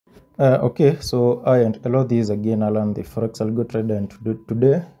Okay, so I and hello, this is again Alan the Forex Algo Trader, and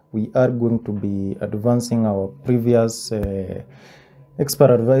today we are going to be advancing our previous expert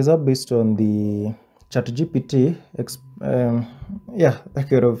advisor based on the ChatGPT. That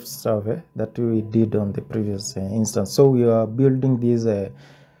kind of stuff that we did on the previous instance. So we are building this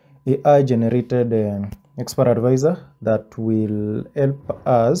AI generated expert advisor that will help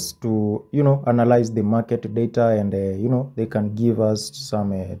us to analyze the market data, and they can give us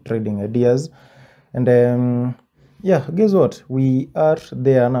some trading ideas. And yeah, guess what, we are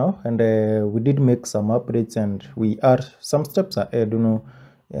there now, and we did make some updates, and we are some steps ahead, in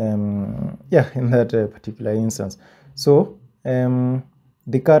that particular instance. So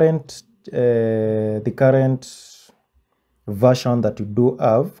the current version that you do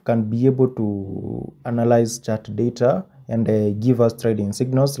have can be able to analyze chart data and give us trading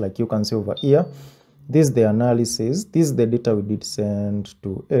signals, like you can see over here. This is the analysis, this is the data we did send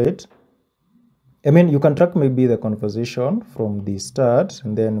to it. I mean, you can track maybe the conversation from the start,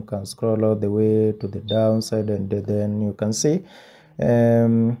 and then you can scroll all the way to the downside, and then you can see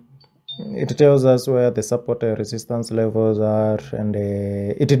it tells us where the support and resistance levels are, and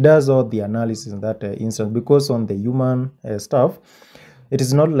it does all the analysis in that instance. Because on the human stuff, it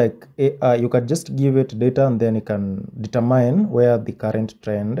is not like AI. You can just give it data, and then it can determine where the current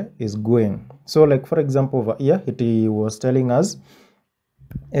trend is going. So like, for example, over here, it was telling us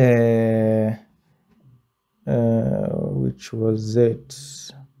which was it?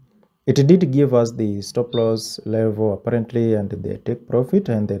 It did give us the stop loss level apparently, and the take profit,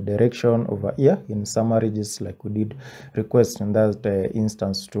 and the direction over here in summary, just like we did request in that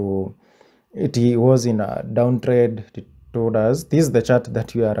instance. To it was in a downtrend. It told us this is the chart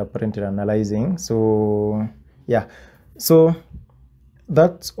that we are apparently analyzing. So yeah, so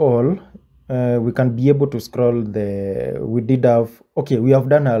that's all. We can be able to scroll we did have, okay, we have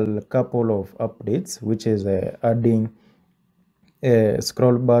done a couple of updates, which is adding a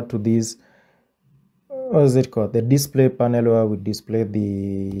scroll bar to this, what is it called, the display panel, where we display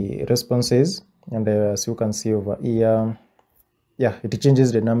the responses. And as you can see over here, yeah, it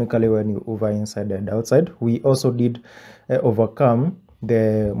changes dynamically when you over inside and outside. We also did overcome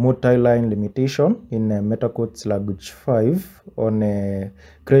the multi-line limitation in MetaQuotes language 5 on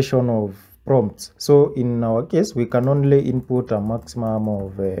creation of prompts. So in our case, we can only input a maximum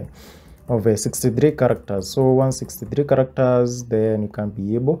of 63 characters. So 163 characters, then you can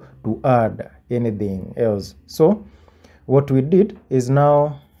be able to add anything else. So what we did is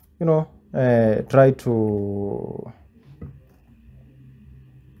now, try to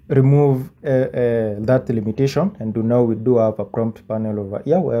remove that limitation, and now we do have a prompt panel over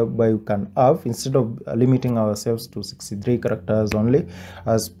here, whereby you can have, instead of limiting ourselves to 63 characters only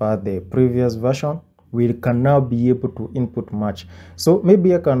as per the previous version, we can now be able to input much. So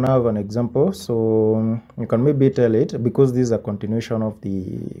maybe I can have an example. So you can maybe tell it, because this is a continuation of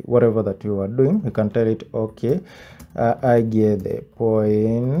the whatever that you are doing, you can tell it, okay, I get the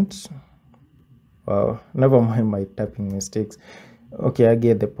point. Wow, never mind my typing mistakes. Okay, I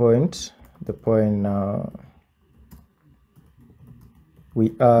get the point. The point now,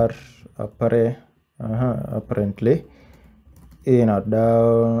 we are apparently in a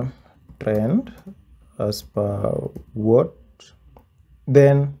downtrend as per what.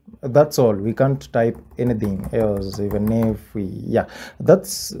 Then that's all. We can't type anything else, even if we, yeah,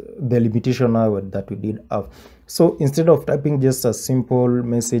 that's the limitation now that we did have. So instead of typing just a simple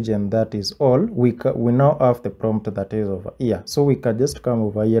message and that is all, we now have the prompt that is over here. So we can just come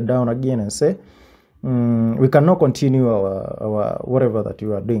over here down again and say, we can now continue our whatever that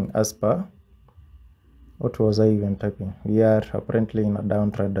you are doing as per, what was I even typing? We are apparently in a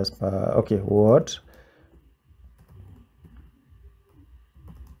downtrend as per, okay, what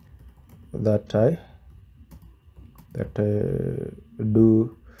that I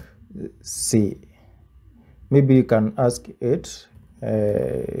do see. Maybe you can ask it,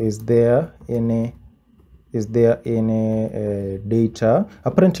 is there any data?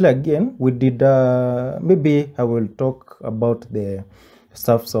 Apparently, again, we did maybe I will talk about the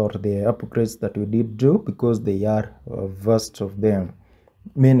stuffs or the upgrades that we did do, because they are vast of them,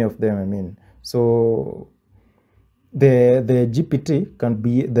 many of them, I mean. So the GPT can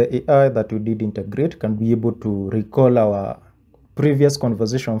be, the AI that we did integrate can be able to recall our previous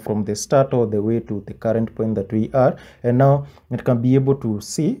conversation from the start all the way to the current point that we are, and now it can be able to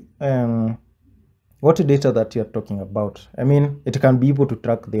see what data that you're talking about. I mean, it can be able to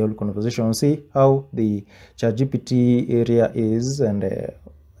track the whole conversation, see how the ChatGPT area is, and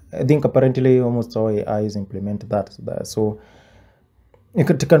I think apparently almost all AIs implement that. So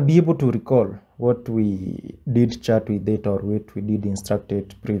it can be able to recall what we did chat with it or what we did instruct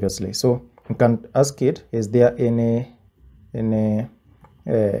it previously. So you can ask it, is there any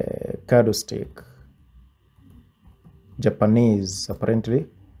candlestick, Japanese apparently,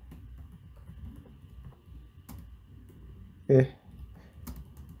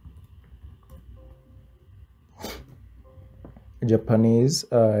 Japanese,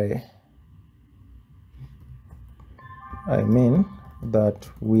 I mean that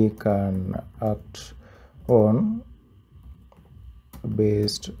we can act on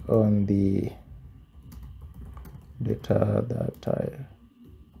based on the data that I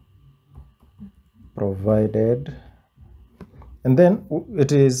provided. And then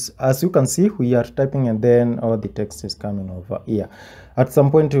it is, as you can see, we are typing and then all the text is coming over here. At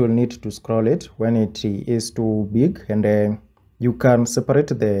some point you will need to scroll it when it is too big, and then you can separate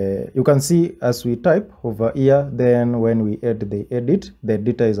you can see as we type over here, then when we add the edit, the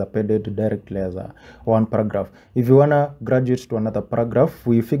data is appended directly as one paragraph. If you wanna graduate to another paragraph,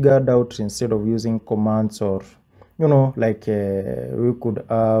 we figured out instead of using commands or, you know, like we could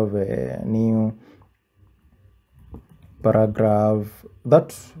have a new paragraph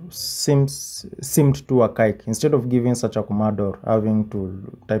that seemed too archaic. Instead of giving such a command or having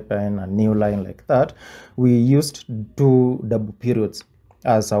to type in a new line like that, we used 2 double periods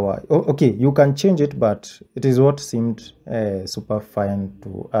as our okay, you can change it, but it is what seemed super fine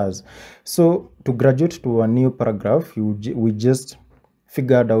to us. So to graduate to a new paragraph, we just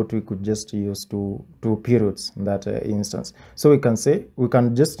figured out we could just use two periods in that instance. So we can say, we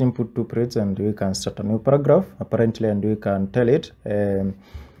can just input 2 periods and we can start a new paragraph apparently, and we can tell it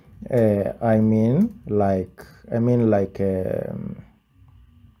I mean like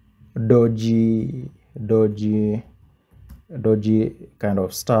dodgy kind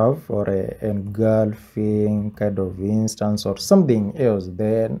of stuff, or a engulfing kind of instance or something else.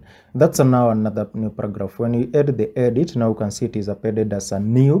 Then that's now another new paragraph. When you add the edit, now you can see it is appended as a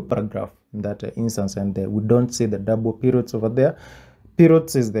new paragraph in that instance, and we don't see the double periods over there.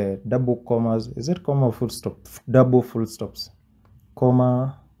 Periods is the double commas. Is it comma, full stop? Double full stops.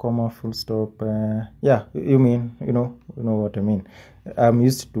 Comma, full stop. Yeah, you know what I mean. I'm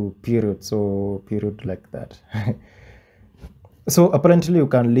used to period, so period like that. So apparently you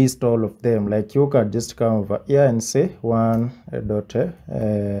can list all of them. Like you can just come over here and say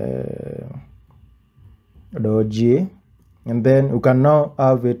 .g, and then you can now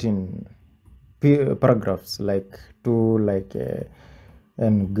have it in paragraphs, like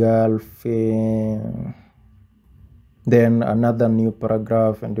engulfing, then another new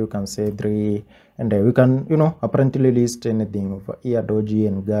paragraph, and you can say 3, and we can apparently list anything over here. Doji,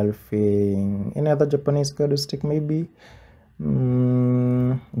 engulfing, any other Japanese candlestick maybe.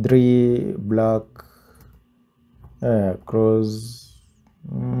 3 black cross,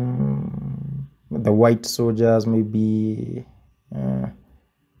 the white soldiers maybe,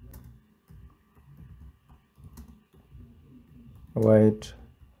 white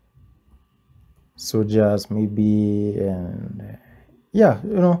soldiers maybe, and yeah,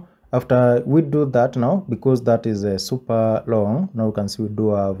 after we do that now, because that is super long, now you can see we do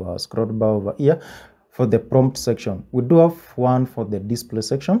have a scroll bar over here. For the prompt section, we do have one for the display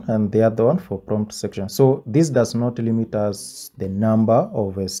section and the other one for prompt section. So this does not limit us the number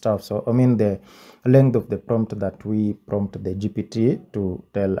of stuff. So I mean the length of the prompt that we prompt the GPT to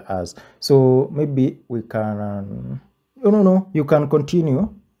tell us. So maybe we can you can continue.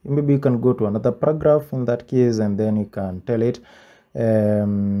 Maybe you can go to another paragraph in that case, and then you can tell it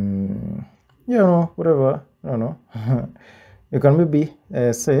whatever, you can maybe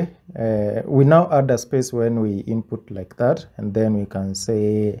say we now add a space when we input like that, and then we can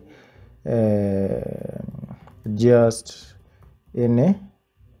say just anything,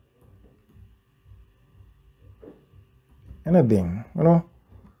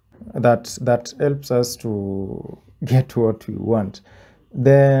 that helps us to get what we want.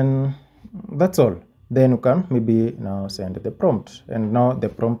 Then that's all. Then you can maybe now send the prompt, and now the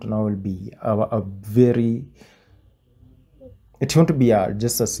prompt now will be a very, it won't be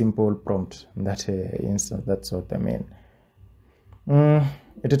just a simple prompt in that instance. That's what I mean.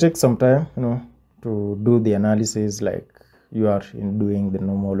 It takes some time, to do the analysis, like you are doing the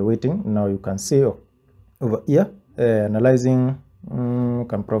normal waiting. Now you can see over here, analyzing,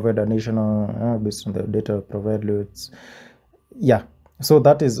 can provide additional based on the data provided. Yeah, so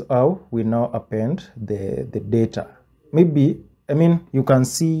that is how we now append the data. Maybe, you can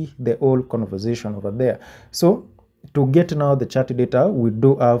see the whole conversation over there. So to get now the chart data, we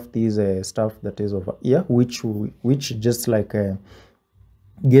do have this stuff that is over here, which just like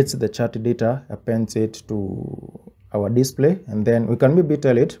gets the chart data, appends it to our display, and then we can maybe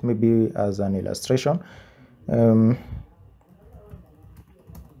tell it maybe as an illustration.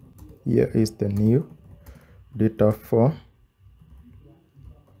 Here is the new data for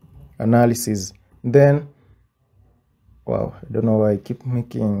analysis. Then wow, I don't know why I keep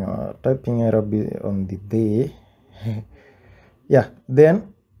making typing error on the day. Yeah,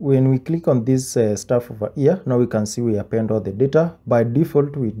 then when we click on this stuff over here, now we can see we append all the data. By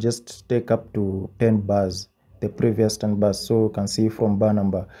default, we just take up to 10 bars, the previous 10 bars. So you can see from bar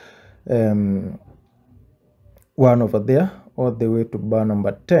number 1 over there all the way to bar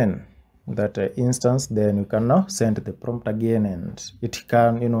number 10, that instance. Then you can now send the prompt again, and it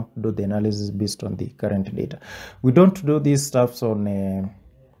can, do the analysis based on the current data. We don't do these stuffs on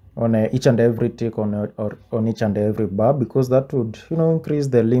each and every tick or on each and every bar, because that would increase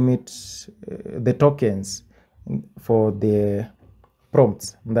the limit, the tokens for the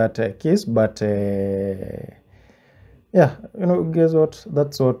prompts in that case. But yeah, guess what,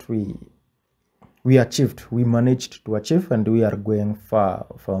 that's what we achieved, we managed to achieve, and we are going far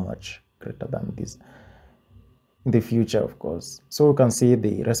much greater than this in the future, of course. So you can see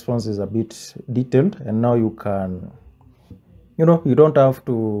the response is a bit detailed, and now you can, you don't have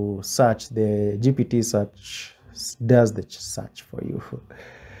to search. The GPT search does the search for you.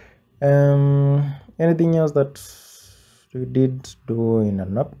 Anything else that we did do in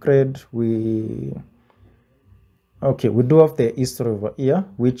an upgrade? We do have the history over here,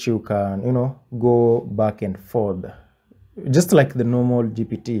 which you can go back and forth, just like the normal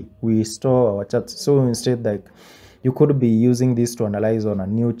GPT. We store our charts, so instead, like, you could be using this to analyze on a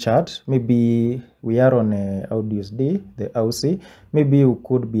new chart. Maybe we are on a USD, the AUC. Maybe you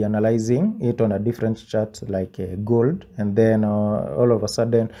could be analyzing it on a different chart, like gold, and then all of a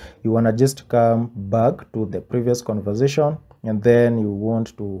sudden you want to just come back to the previous conversation, and then you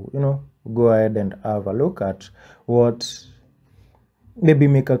want to go ahead and have a look at what, maybe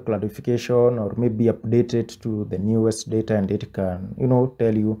make a clarification, or maybe update it to the newest data, and it can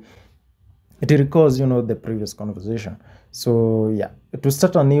tell you, it recalls the previous conversation. So yeah, to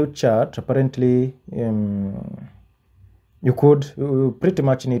start a new chart, apparently you pretty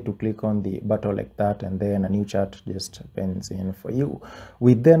much need to click on the button like that, and then a new chart just appends in for you.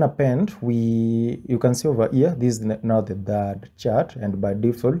 We then append, you can see over here, this is now the third chart, and by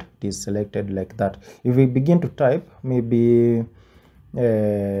default it is selected like that. If we begin to type, maybe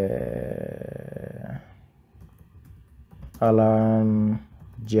Alan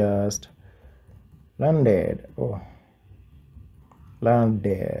just landed,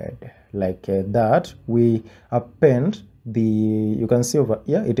 like that, we append the, you can see over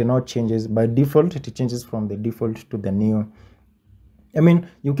here, it now changes. By default, it changes from the default to the new.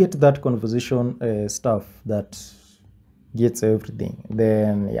 You get that conversation stuff that gets everything.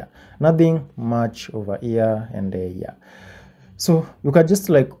 Then yeah, nothing much over here, and yeah, so you can just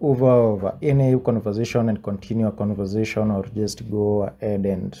like over any conversation and continue a conversation, or just go ahead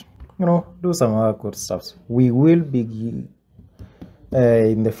and do some other good stuff. We will be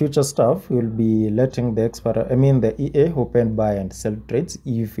in the future stuff, we'll be letting the the EA open buy and sell trades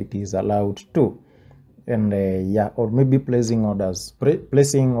if it is allowed to, and yeah, or maybe placing orders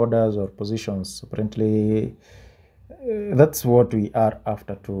or positions. Apparently that's what we are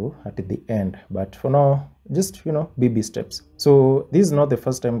after to at the end, but for now, just baby steps. So this is not the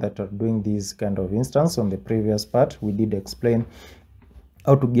first time that we're doing this kind of instance. On the previous part, we did explain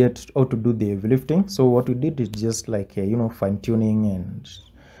how to do the heavy lifting. So what we did is just like fine-tuning and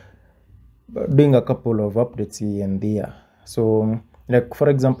doing a couple of updates here and there. So like, for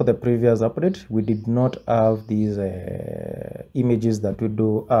example, the previous update, we did not have these images that we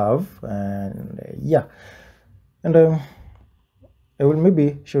do have, and yeah, and I will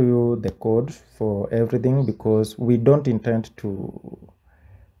maybe show you the code for everything, because we don't intend to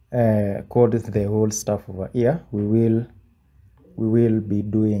code the whole stuff over here. We will be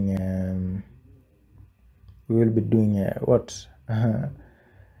doing what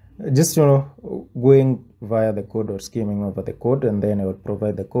just going via the code, or skimming over the code, and then I will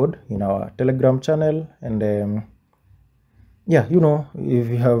provide the code in our Telegram channel. And yeah, if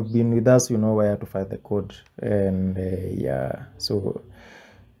you have been with us, you know where to find the code. And yeah, so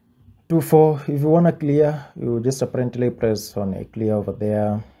if you want to clear, you just apparently press on a clear over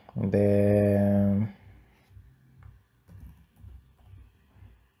there, and then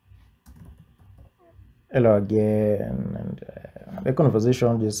hello again, and the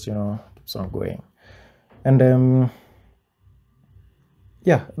conversation just keeps on going. And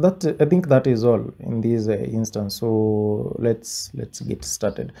yeah, I think that is all in this instance. So let's get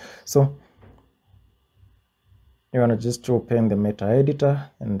started. So you want to just open the meta editor,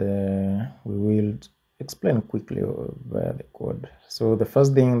 and we will explain quickly via the code. So the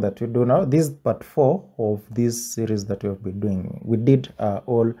first thing that we do now, this is part 4 of this series that we have been doing. We did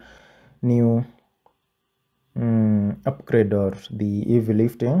all new upgrade or the heavy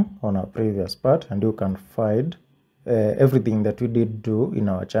lifting on our previous part, and you can find everything that we did do in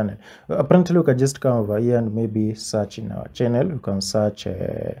our channel. Apparently you can just come over here and maybe search in our channel. You can search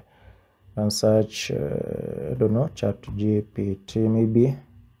I don't know, ChatGPT maybe,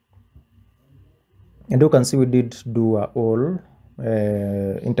 and you can see we did do a whole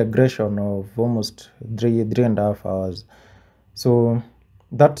integration of almost three and a half hours. So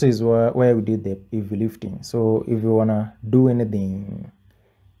that is where we did the heavy lifting. So if you wanna do anything,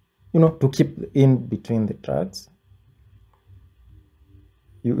 you know, to keep in between the tracks,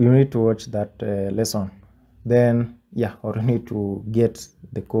 you need to watch that lesson. Then yeah, or you need to get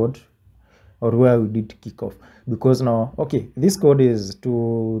the code or where we did kick off, because now, okay, this code is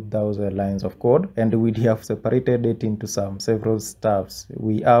 2000 lines of code, and we have separated it into several stuffs.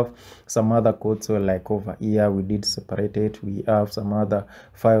 We have some other codes, so like over here we did separate it. We have some other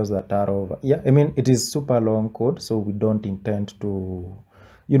files that are over here. I mean, it is super long code, so we don't intend to,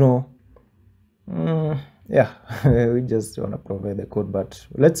 you know, yeah, we just want to provide the code, but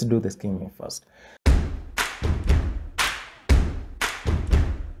let's do the scheming first.